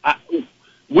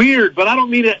weird, but I don't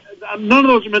mean it. None of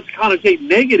those are meant to connotate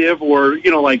negative or,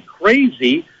 like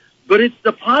crazy, but it's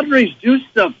the Padres do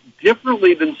stuff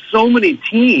differently than so many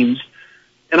teams.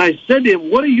 And I said to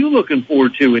him, what are you looking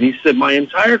forward to? And he said, my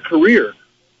entire career,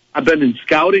 I've been in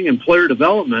scouting and player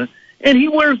development. And he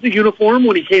wears the uniform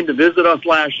when he came to visit us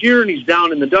last year, and he's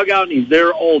down in the dugout, and he's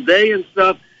there all day and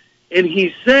stuff. And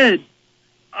he said,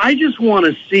 I just want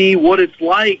to see what it's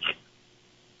like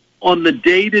on the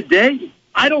day-to-day.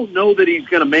 I don't know that he's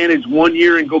going to manage 1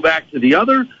 year and go back to the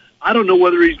other. I don't know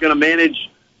whether he's going to manage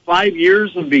 5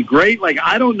 years and be great.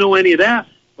 I don't know any of that.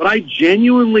 But I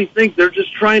genuinely think they're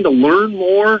just trying to learn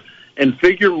more and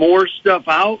figure more stuff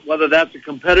out, whether that's a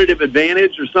competitive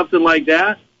advantage or something like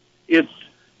that.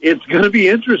 It's going to be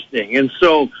interesting. And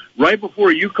so right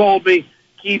before you called me,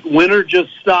 Keith Winter just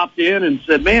stopped in and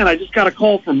said, man, I just got a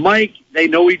call from Mike. They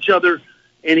know each other.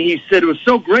 And he said it was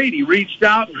so great. He reached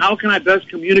out, and how can I best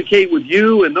communicate with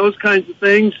you and those kinds of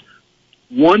things.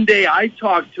 One day I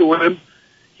talked to him.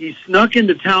 He snuck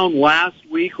into town last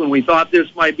week when we thought this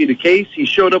might be the case. He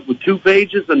showed up with 2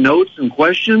 pages of notes and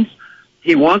questions.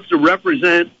 He wants to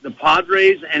represent the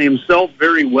Padres and himself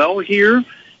very well here.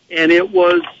 And it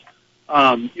was,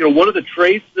 one of the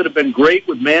traits that have been great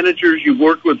with managers you've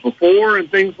worked with before and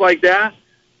things like that.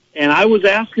 And I was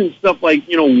asking stuff like,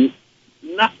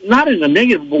 not in a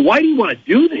negative, but why do you want to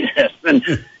do this?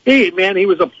 And, hey, man, he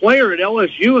was a player at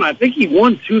LSU, and I think he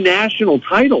won 2 national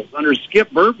titles under Skip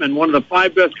Bertman, one of the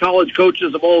 5 best college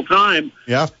coaches of all time.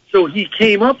 Yeah. So he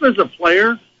came up as a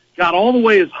player, got all the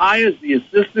way as high as the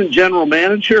assistant general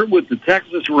manager with the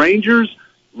Texas Rangers,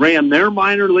 ran their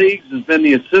minor leagues, has been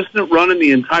the assistant running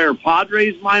the entire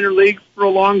Padres minor leagues for a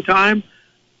long time.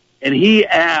 And he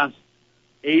asked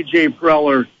A.J.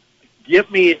 Preller,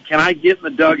 can I get in the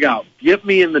dugout? Get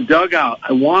me in the dugout.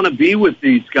 I want to be with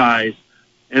these guys.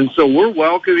 And so we're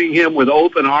welcoming him with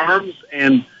open arms,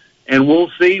 and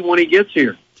we'll see when he gets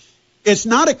here. It's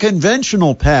not a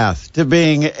conventional path to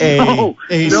being a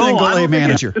single-A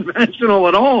manager. It's conventional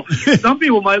at all. Some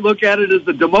people might look at it as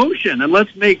a demotion, and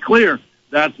let's make clear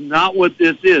that's not what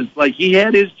this is. He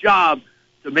had his job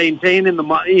to maintain in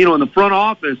the front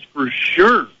office for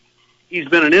sure. He's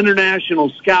been an international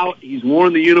scout. He's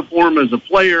worn the uniform as a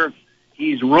player.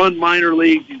 He's run minor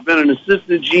leagues. He's been an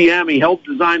assistant GM. He helped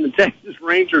design the Texas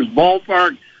Rangers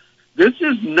ballpark. This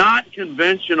is not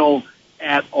conventional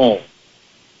at all.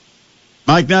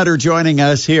 Mike Nutter joining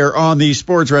us here on the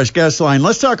Sports Rush guest line.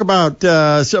 Let's talk about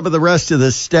some of the rest of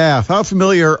the staff. How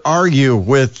familiar are you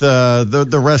with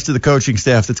the rest of the coaching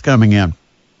staff that's coming in?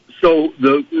 So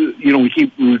we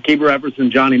keep referencing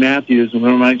Johnny Matthews, and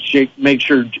we might make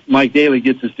sure Mike Daly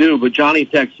gets his due. But Johnny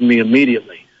texted me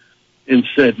immediately and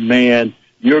said, "Man,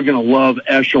 you're going to love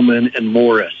Eshelman and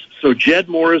Morris." So Jed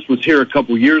Morris was here a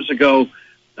couple years ago,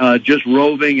 just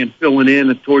roving and filling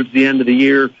in towards the end of the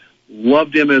year.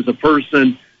 Loved him as a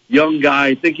person, young guy.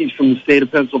 I think he's from the state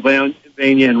of Pennsylvania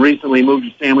and recently moved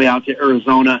his family out to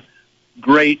Arizona.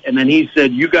 Great. And then he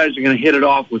said, you guys are going to hit it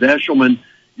off with Eshelman.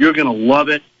 You're going to love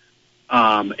it.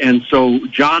 And so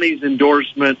Johnny's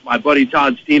endorsement, my buddy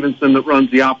Todd Stevenson that runs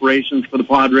the operations for the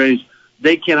Padres,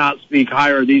 they cannot speak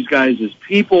higher of these guys as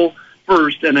people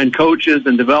first and then coaches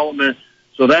and development.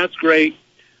 So that's great.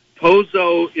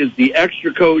 Pozo is the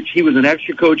extra coach. He was an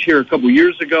extra coach here a couple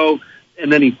years ago,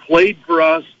 and then he played for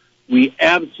us. We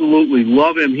absolutely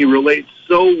love him. He relates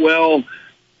so well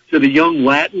to the young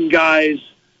Latin guys.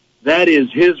 That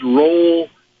is his role,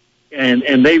 and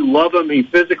they love him. He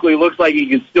physically looks like he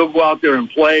can still go out there and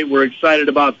play. We're excited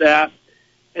about that.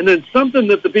 And then something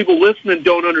that the people listening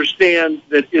don't understand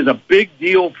that is a big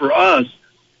deal for us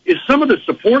is some of the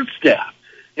support staff.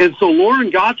 And so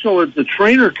Lauren Gottschall as the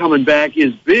trainer coming back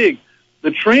is big.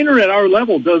 The trainer at our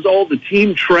level does all the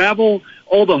team travel,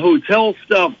 all the hotel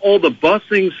stuff, all the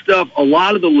busing stuff, a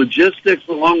lot of the logistics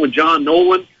along with John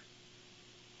Nolan.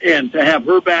 And to have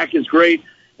her back is great.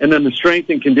 And then the strength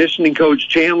and conditioning coach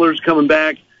Chandler's coming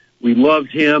back. We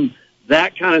loved him.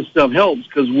 That kind of stuff helps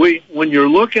because when you're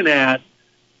looking at,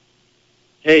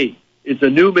 hey, it's a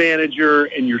new manager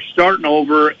and you're starting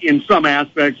over in some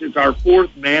aspects. It's our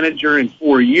fourth manager in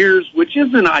 4 years, which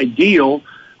isn't ideal.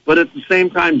 But at the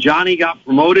same time, Johnny got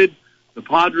promoted. The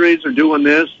Padres are doing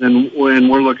this, and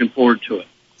we're looking forward to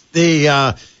it.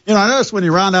 I noticed when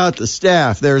you round out the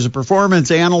staff, there's a performance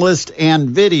analyst and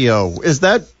video. Has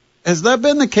that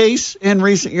been the case in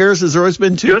recent years? Has there always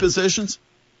been two positions?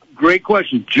 Great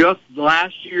question. Just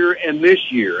last year and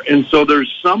this year. And so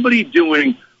there's somebody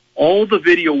doing all the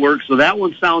video work, so that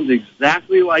one sounds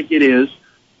exactly like it is.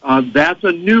 That's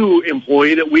a new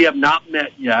employee that we have not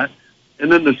met yet.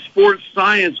 And then the sports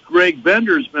science, Greg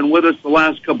Bender's been with us the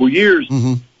last couple years.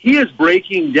 Mm-hmm. He is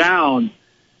breaking down.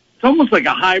 It's almost like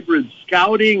a hybrid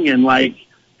scouting and like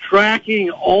tracking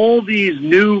all these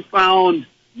newfound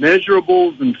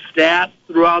measurables and stats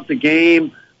throughout the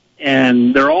game.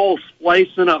 And they're all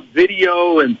splicing up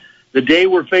video. And the day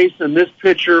we're facing this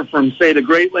pitcher from, say, the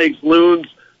Great Lakes Loons,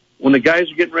 when the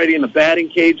guys are getting ready in the batting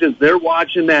cages, they're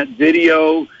watching that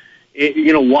video,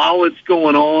 while it's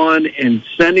going on and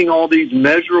sending all these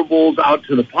measurables out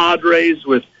to the Padres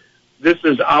with this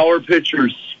is our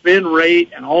pitcher's spin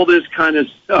rate and all this kind of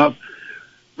stuff.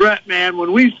 Brett, man,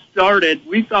 when we started,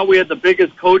 we thought we had the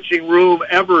biggest coaching room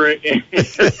ever as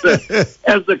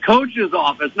the coach's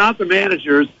office, not the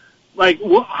managers. Like,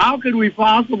 how could we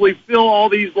possibly fill all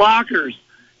these lockers?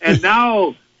 And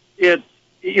now it's,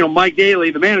 Mike Daly,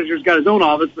 the manager's got his own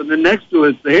office, and then next to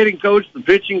us, the hitting coach, the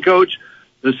pitching coach,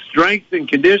 the strength and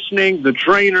conditioning, the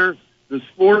trainer, the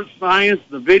sports science,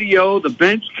 the video, the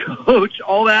bench coach,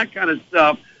 all that kind of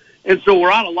stuff. And so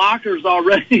we're out of lockers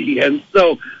already. And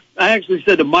so I actually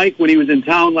said to Mike when he was in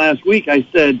town last week, I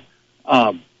said,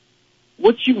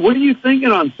 what are you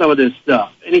thinking on some of this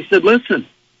stuff? And he said, listen,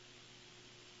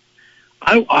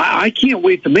 I can't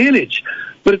wait to manage,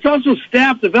 but it's also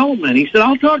staff development. He said,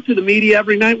 I'll talk to the media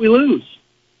every night we lose.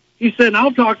 He said, and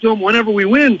I'll talk to them whenever we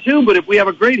win, too, but if we have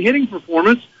a great hitting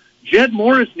performance, Jed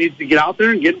Morris needs to get out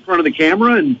there and get in front of the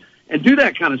camera and do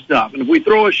that kind of stuff. And if we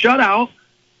throw a shutout,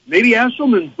 maybe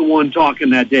Eshelman's the one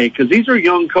talking that day because these are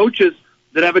young coaches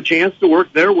that have a chance to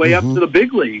work their way up to the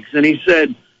big leagues. And he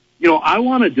said, I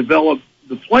want to develop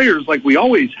the players like we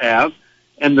always have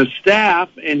and the staff.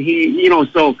 And he,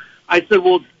 so I said,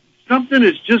 well, something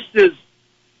is just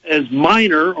as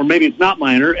minor, or maybe it's not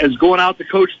minor, as going out to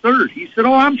coach third. He said,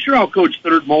 I'm sure I'll coach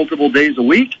third multiple days a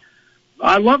week.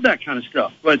 I love that kind of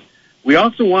stuff. But we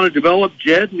also want to develop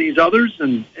Jed and these others,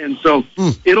 and so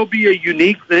it'll be a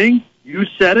unique thing. You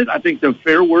said it. I think the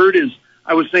fair word is,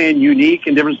 I was saying unique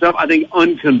and different stuff. I think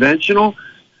unconventional,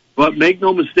 but make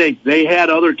no mistake, they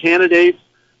had other candidates,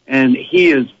 and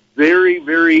he is very,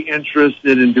 very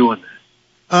interested in doing that.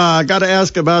 I got to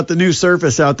ask about the new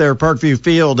surface out there, Parkview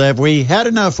Field. Have we had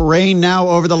enough rain now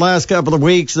over the last couple of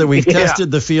weeks that we've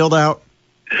tested the field out?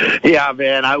 Yeah,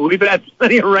 man. We've had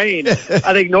plenty of rain. I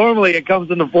think normally it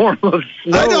comes in the form of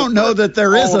snow. I don't know that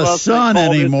there is a sun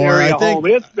anymore. I think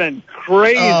it's been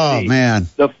crazy. Oh, man.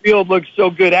 The field looks so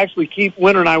good. Actually, Keith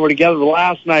Winter and I were together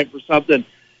last night for something,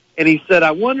 and he said,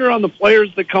 I wonder on the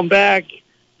players that come back,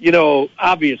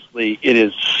 obviously it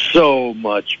is so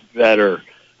much better.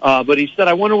 But he said,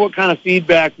 I wonder what kind of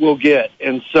feedback we'll get.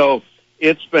 And so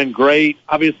it's been great.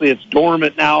 Obviously, it's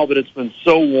dormant now, but it's been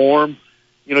so warm.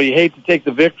 You hate to take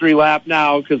the victory lap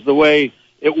now because the way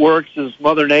it works is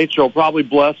Mother Nature will probably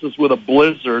bless us with a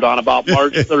blizzard on about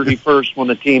March 31st when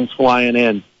the team's flying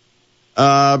in.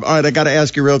 All right, I got to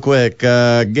ask you real quick.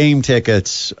 Game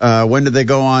tickets. When do they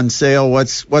go on sale?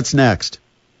 What's next?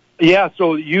 Yeah,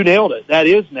 so you nailed it. That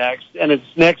is next, and it's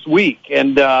next week.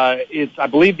 And it's, I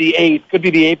believe, the 8th. Could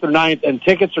be the 8th or 9th. And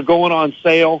tickets are going on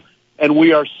sale, and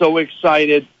we are so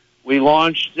excited. We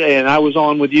launched, and I was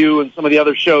on with you and some of the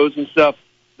other shows and stuff,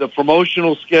 the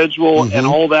promotional schedule and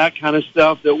all that kind of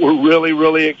stuff that we're really,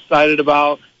 really excited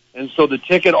about. And so the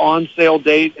ticket on sale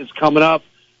date is coming up.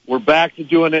 We're back to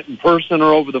doing it in person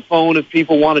or over the phone if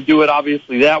people want to do it,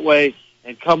 obviously, that way,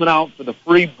 and coming out for the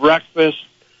free breakfast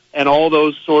and all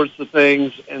those sorts of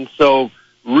things. And so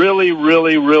really,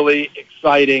 really, really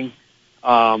exciting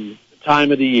time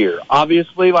of the year.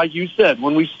 Obviously, like you said,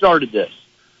 when we started this,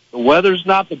 the weather's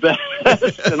not the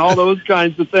best and all those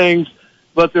kinds of things,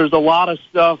 but there's a lot of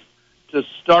stuff to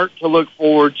start to look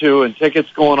forward to, and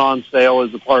tickets going on sale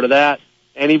is a part of that.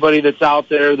 Anybody that's out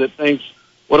there that thinks,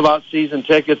 what about season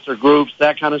tickets or groups,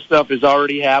 that kind of stuff is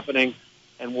already happening,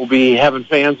 and we'll be having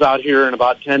fans out here in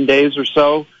about 10 days or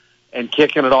so and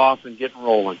kicking it off and getting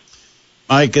rolling.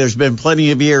 Mike, there's been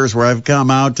plenty of years where I've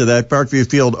come out to that Parkview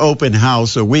Field open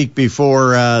house a week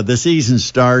before the season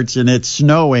starts, and it's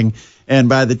snowing. And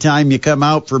by the time you come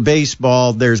out for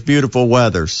baseball, there's beautiful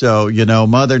weather. So,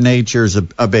 Mother Nature's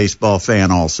a baseball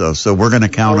fan also. So we're going to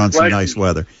count on some nice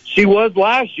weather. She was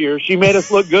last year. She made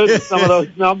us look good with some of those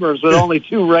numbers with only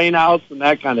 2 rainouts and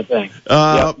that kind of thing.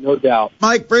 Yep, no doubt.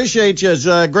 Mike, appreciate you. It's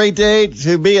a great day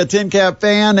to be a Tin Cap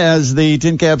fan as the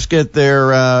Tin Caps get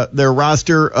their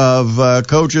roster of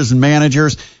coaches and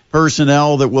managers,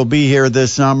 personnel that will be here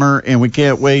this summer, and we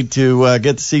can't wait to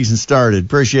get the season started.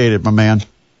 Appreciate it, my man.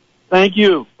 Thank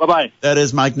you. Bye-bye. That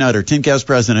is Mike Nutter, Tin Caps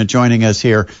president, joining us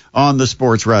here on the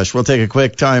Sports Rush. We'll take a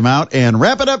quick time out and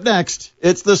wrap it up next.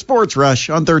 It's the Sports Rush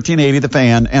on 1380 The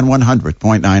Fan and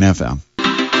 100.9 FM.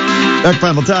 Back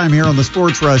final time here on the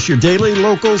Sports Rush, your daily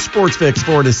local sports fix,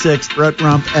 4 to 6. Brett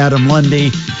Rump, Adam Lundy.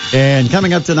 And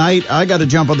coming up tonight, I got to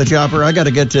jump on the chopper. I got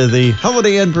to get to the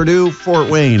Holiday Inn Purdue Fort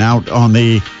Wayne out on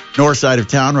the north side of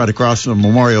town, right across from the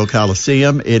Memorial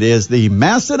Coliseum. It is the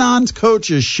Mastodons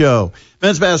Coaches Show.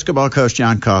 Men's basketball coach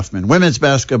John Kaufman, women's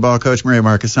basketball coach Maria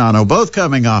Marquesano, both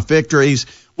coming off victories.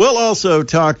 We'll also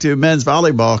talk to men's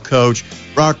volleyball coach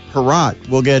Brock Perrott.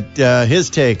 We'll get his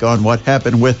take on what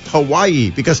happened with Hawaii,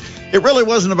 because it really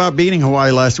wasn't about beating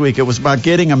Hawaii last week. It was about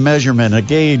getting a measurement, a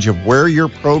gauge of where your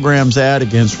program's at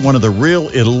against one of the real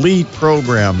elite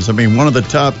programs. I mean, one of the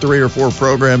top 3 or 4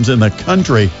 programs in the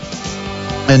country.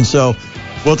 And so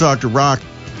we'll talk to Brock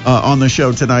on the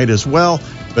show tonight as well.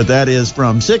 But that is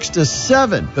from 6 to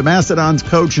 7, the Mastodons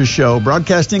Coaches Show,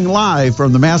 broadcasting live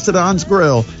from the Mastodons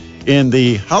Grill in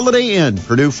the Holiday Inn,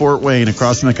 Purdue Fort Wayne,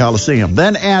 across from the Coliseum.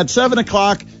 Then at 7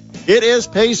 o'clock, it is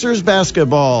Pacers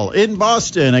basketball in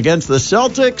Boston against the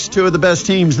Celtics, 2 of the best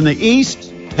teams in the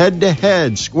East,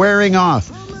 head-to-head, squaring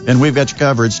off. And we've got you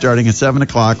covered starting at 7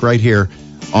 o'clock right here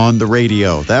on the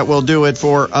radio. That will do it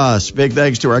for us. Big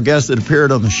thanks to our guests that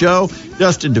appeared on the show,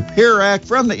 Dustin Dopirak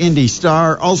from the Indy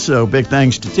Star. Also, big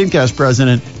thanks to Tin Caps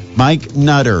president Mike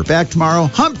Nutter. Back tomorrow,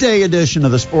 Hump Day edition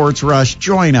of the Sports Rush.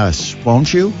 Join us,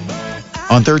 won't you?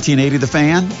 On 1380 The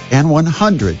Fan and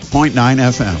 100.9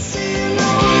 FM.